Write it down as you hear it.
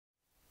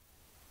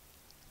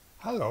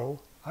Hello,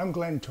 I'm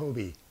Glenn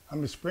Tobey.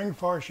 I'm a Spring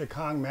Forest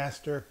Shikang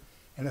master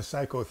and a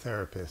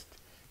psychotherapist.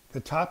 The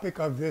topic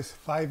of this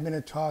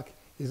 5-minute talk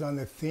is on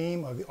the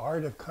theme of the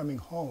art of coming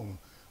home,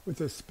 with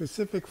a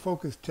specific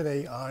focus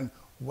today on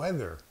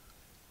weather.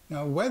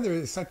 Now, weather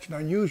is such an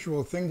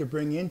unusual thing to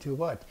bring into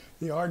what?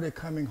 The art of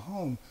coming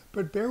home.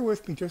 But bear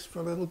with me just for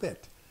a little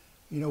bit.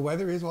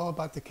 Weather is all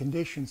about the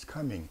conditions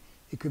coming.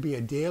 It could be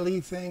a daily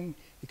thing,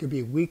 it could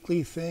be a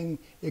weekly thing,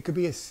 it could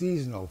be a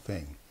seasonal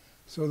thing.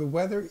 So the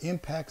weather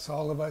impacts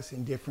all of us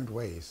in different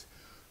ways.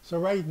 So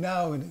right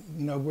now,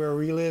 where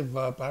we live,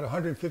 about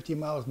 150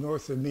 miles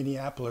north of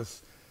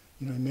Minneapolis,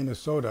 in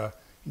Minnesota,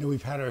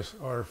 we've had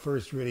our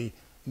first really,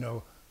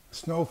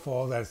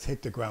 snowfall that's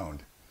hit the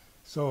ground.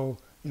 So,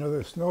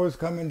 the snow is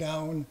coming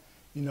down,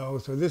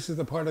 so this is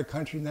the part of the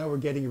country now we're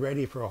getting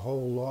ready for a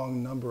whole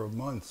long number of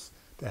months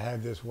to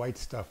have this white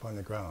stuff on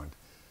the ground.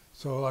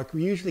 So like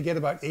we usually get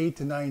about 8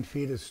 to 9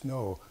 feet of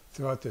snow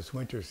throughout this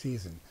winter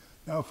season.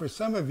 Now for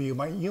some of you,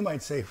 you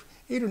might say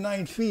 8 or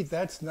 9 feet,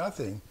 that's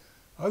nothing.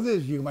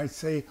 Others of you might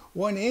say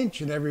 1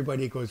 inch and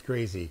everybody goes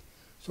crazy.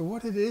 So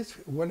what it is,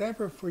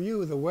 whatever for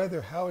you, the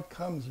weather, how it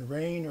comes,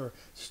 rain or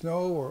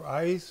snow or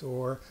ice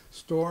or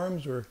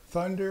storms or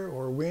thunder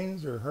or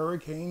winds or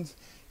hurricanes,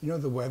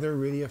 the weather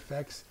really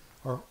affects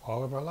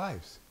all of our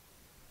lives.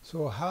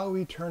 So how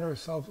we turn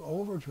ourselves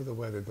over to the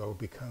weather, though,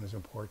 becomes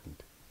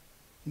important.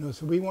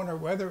 So we want our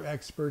weather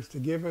experts to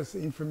give us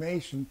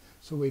information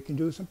so we can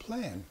do some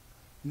plan.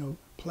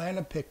 Plan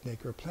a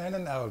picnic or plan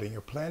an outing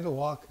or plan to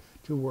walk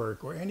to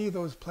work or any of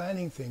those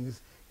planning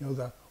things,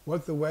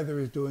 what the weather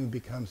is doing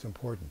becomes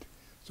important.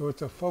 So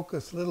it's a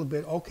focus a little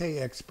bit, okay,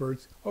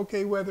 experts,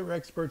 okay, weather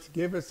experts,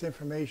 give us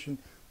information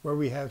where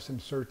we have some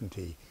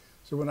certainty.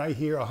 So when I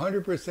hear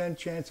 100%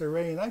 chance of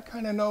rain, I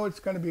kind of know it's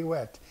going to be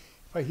wet.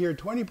 If I hear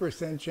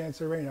 20%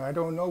 chance of rain, I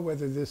don't know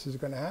whether this is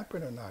going to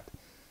happen or not.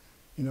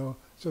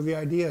 So the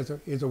idea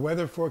is a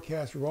weather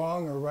forecast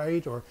wrong or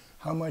right, or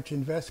how much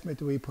investment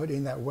do we put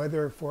in that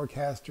weather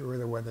forecaster or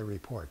the weather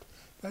report?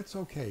 That's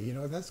okay.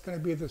 That's going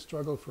to be the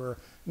struggle for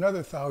another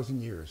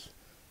 1,000 years.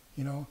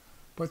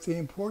 But the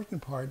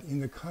important part in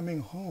the coming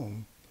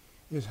home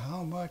is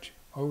how much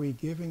are we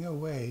giving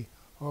away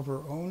of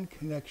our own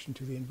connection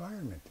to the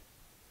environment.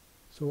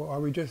 So are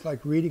we just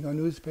like reading a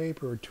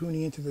newspaper or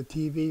tuning into the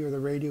TV or the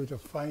radio to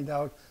find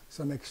out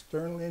some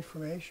external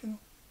information?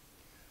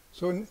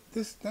 So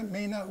that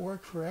may not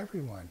work for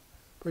everyone,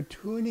 but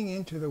tuning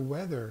into the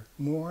weather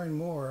more and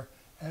more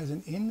as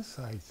an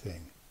inside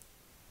thing,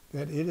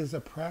 that it is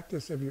a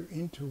practice of your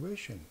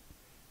intuition,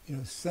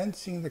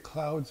 sensing the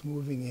clouds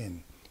moving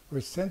in,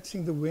 or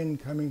sensing the wind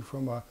coming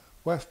from a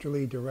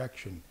westerly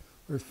direction,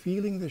 or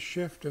feeling the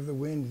shift of the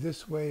wind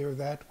this way or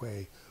that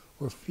way,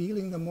 or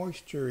feeling the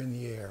moisture in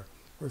the air,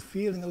 or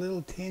feeling a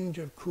little tinge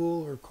of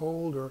cool or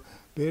cold or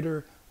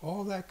bitter,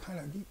 all that kind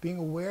of being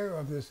aware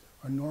of this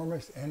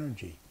enormous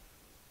energy.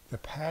 The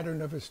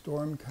pattern of a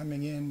storm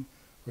coming in,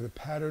 or the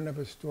pattern of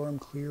a storm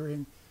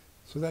clearing,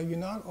 so that you're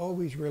not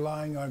always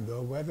relying on the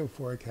weather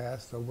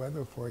forecast.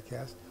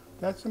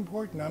 That's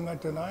important, I'm not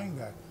denying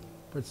that.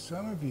 But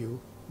some of you,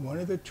 one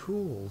of the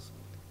tools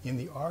in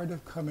the art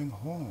of coming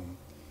home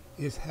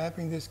is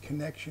having this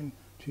connection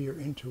to your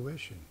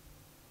intuition,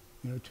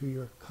 to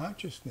your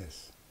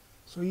consciousness.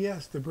 So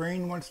yes, the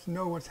brain wants to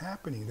know what's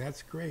happening.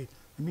 That's great.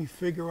 Let me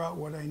figure out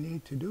what I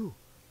need to do.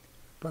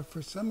 But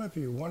for some of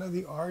you, one of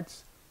the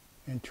arts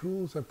and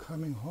tools of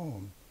coming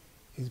home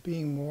is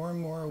being more and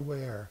more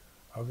aware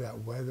of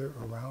that weather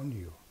around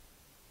you.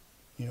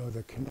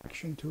 The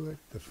connection to it,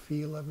 the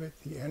feel of it,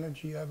 the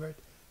energy of it,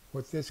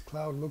 what this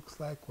cloud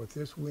looks like, what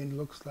this wind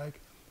looks like,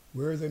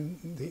 where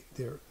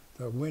the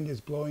wind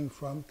is blowing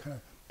from, kind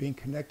of being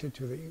connected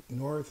to the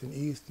north and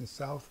east and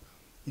south,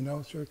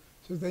 so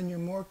then you're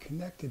more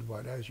connected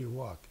as you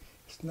walk.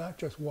 It's not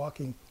just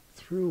walking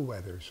through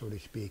weather, so to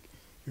speak.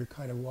 You're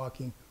kind of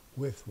walking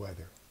with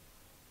weather.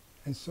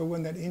 And so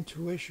when that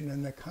intuition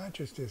and that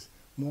consciousness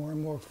more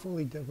and more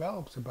fully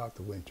develops about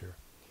the winter,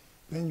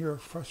 then your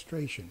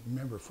frustration,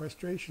 remember,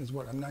 frustration is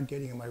what? I'm not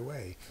getting in my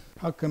way.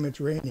 How come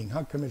it's raining?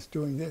 How come it's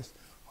doing this?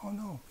 Oh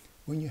no,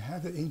 when you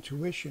have that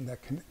intuition, that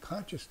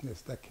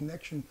consciousness, that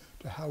connection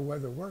to how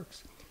weather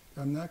works,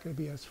 I'm not going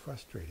to be as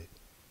frustrated.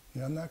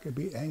 I'm not going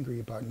to be angry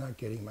about not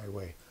getting my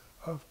way.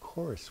 Of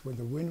course, when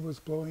the wind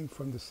was blowing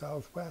from the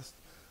southwest,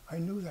 I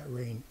knew that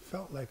rain,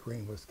 felt like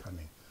rain was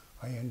coming.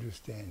 I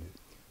understand it.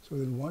 So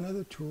then one of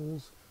the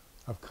tools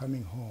of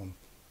coming home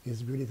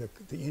is really the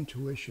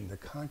intuition, the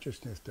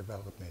consciousness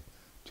development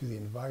to the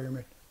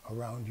environment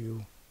around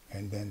you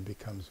and then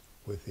becomes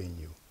within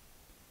you.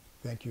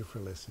 Thank you for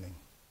listening.